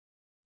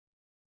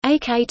A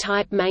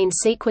K-type main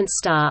sequence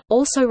star,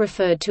 also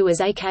referred to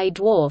as a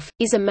K-dwarf,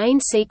 is a main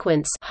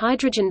sequence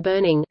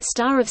hydrogen-burning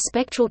star of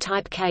spectral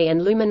type K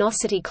and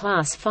luminosity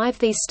class 5.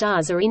 These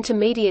stars are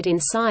intermediate in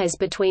size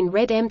between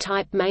red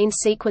M-type main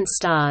sequence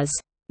stars,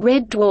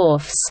 red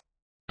dwarfs,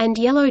 and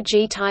yellow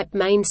G-type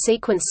main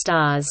sequence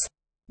stars.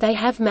 They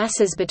have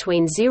masses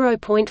between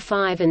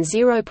 0.5 and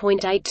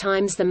 0.8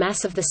 times the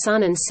mass of the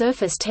Sun and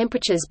surface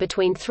temperatures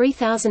between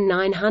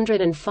 3,900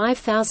 and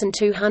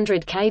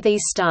 5,200 K.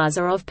 These stars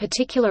are of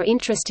particular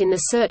interest in the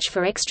search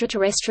for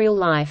extraterrestrial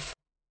life.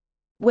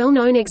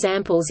 Well-known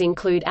examples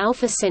include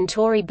Alpha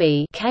Centauri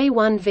b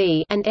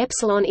K1v and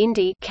Epsilon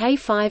Indi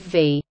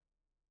K5v.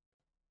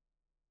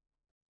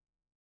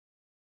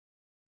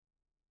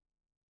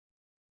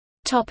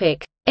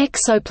 Topic: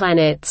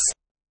 Exoplanets.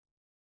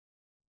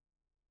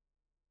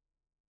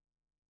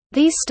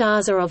 These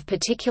stars are of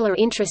particular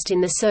interest in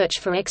the search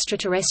for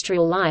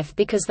extraterrestrial life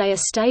because they are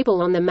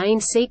stable on the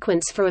main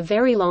sequence for a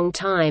very long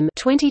time,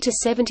 20 to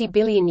 70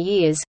 billion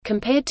years,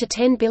 compared to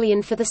 10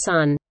 billion for the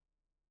Sun.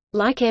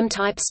 Like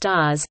M-type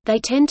stars, they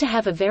tend to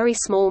have a very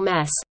small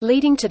mass,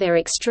 leading to their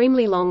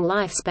extremely long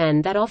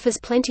lifespan that offers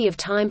plenty of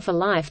time for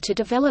life to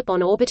develop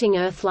on orbiting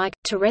Earth-like,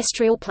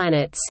 terrestrial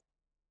planets.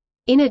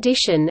 In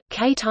addition,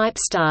 K-type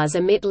stars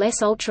emit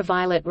less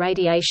ultraviolet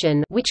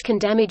radiation, which can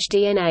damage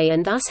DNA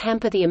and thus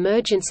hamper the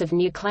emergence of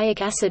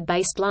nucleic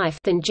acid-based life,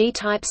 than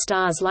G-type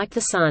stars like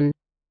the Sun.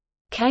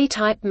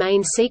 K-type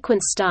main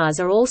sequence stars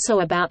are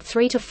also about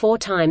 3 to 4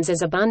 times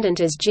as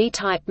abundant as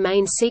G-type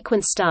main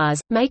sequence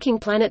stars, making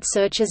planet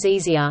searches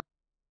easier.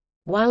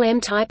 While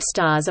M-type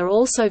stars are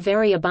also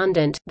very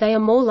abundant, they are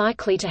more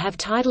likely to have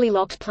tidally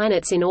locked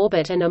planets in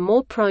orbit and are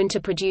more prone to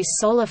produce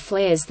solar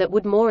flares that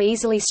would more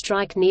easily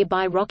strike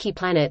nearby rocky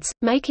planets,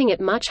 making it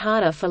much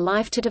harder for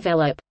life to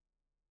develop.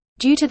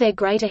 Due to their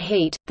greater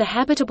heat, the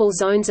habitable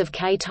zones of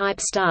K-type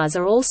stars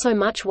are also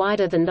much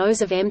wider than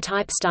those of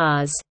M-type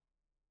stars.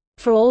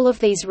 For all of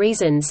these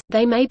reasons,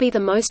 they may be the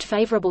most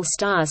favorable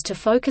stars to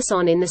focus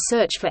on in the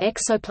search for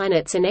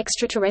exoplanets and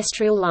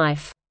extraterrestrial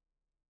life.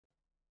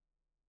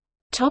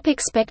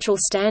 Topic: Spectral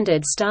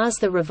standard stars.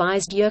 The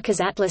revised Yerkes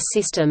Atlas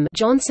system,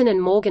 Johnson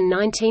and Morgan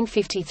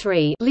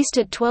 1953,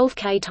 listed 12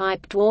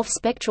 K-type dwarf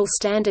spectral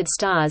standard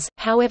stars,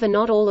 however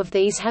not all of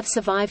these have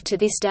survived to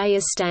this day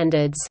as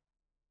standards.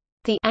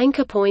 The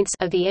anchor points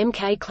of the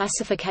MK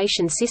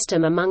classification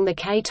system among the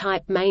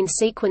K-type main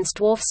sequence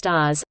dwarf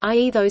stars,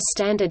 i.e. those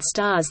standard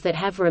stars that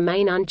have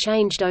remained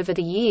unchanged over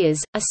the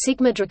years, are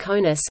Sigma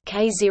Draconis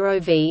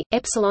K0v,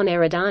 Epsilon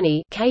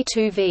Eridani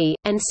K2v,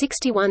 and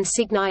 61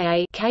 Cygni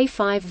A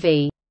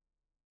K5v.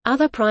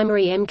 Other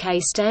primary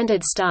MK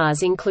standard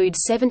stars include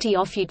 70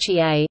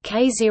 Ophiuchi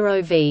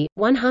K0v,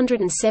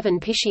 107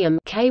 Piscium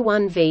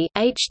K1v,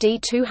 HD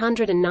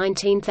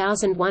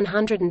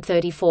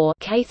 219134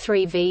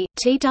 K3v,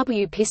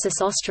 TW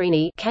Piscis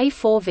Austrini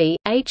K4v,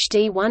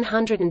 HD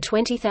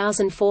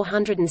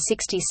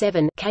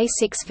 120467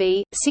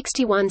 K6v,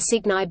 61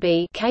 Cygni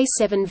B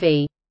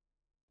K7v.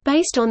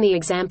 Based on the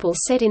example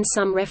set in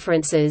some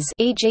references,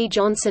 e.g.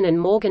 Johnson and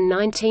Morgan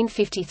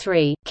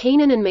 1953,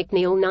 Keenan and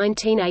McNeil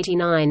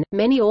 1989,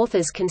 many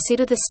authors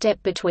consider the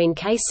step between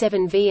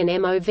K7v and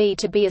MOV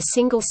to be a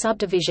single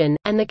subdivision,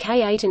 and the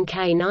K8 and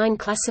K9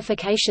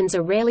 classifications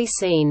are rarely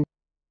seen.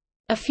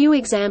 A few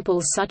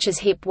examples such as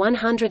HIP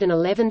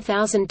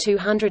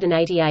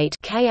 111288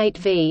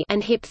 K8v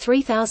and HIP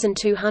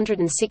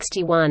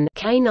 3261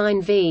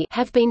 K9v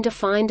have been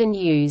defined and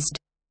used.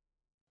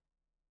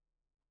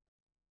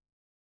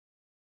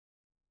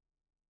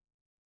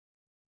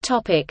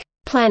 Topic: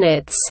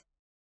 Planets.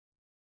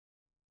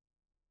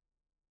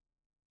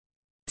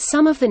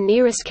 Some of the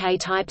nearest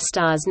K-type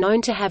stars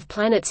known to have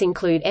planets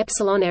include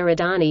Epsilon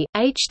Eridani,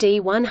 HD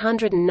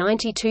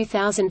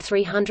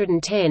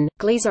 192310,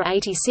 Gliese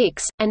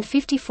 86, and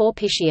 54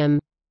 Piscium.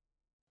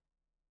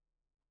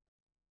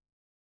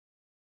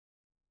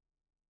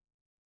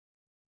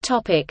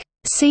 Topic: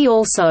 See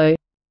also.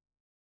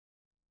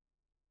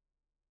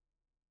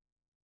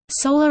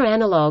 Solar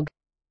analog.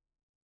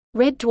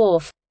 Red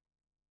dwarf.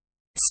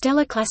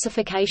 Stellar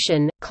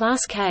classification,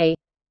 Class K.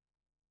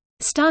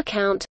 Star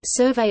count,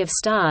 survey of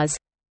stars.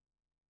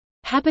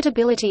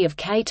 Habitability of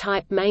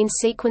K-type main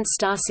sequence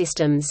star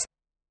systems.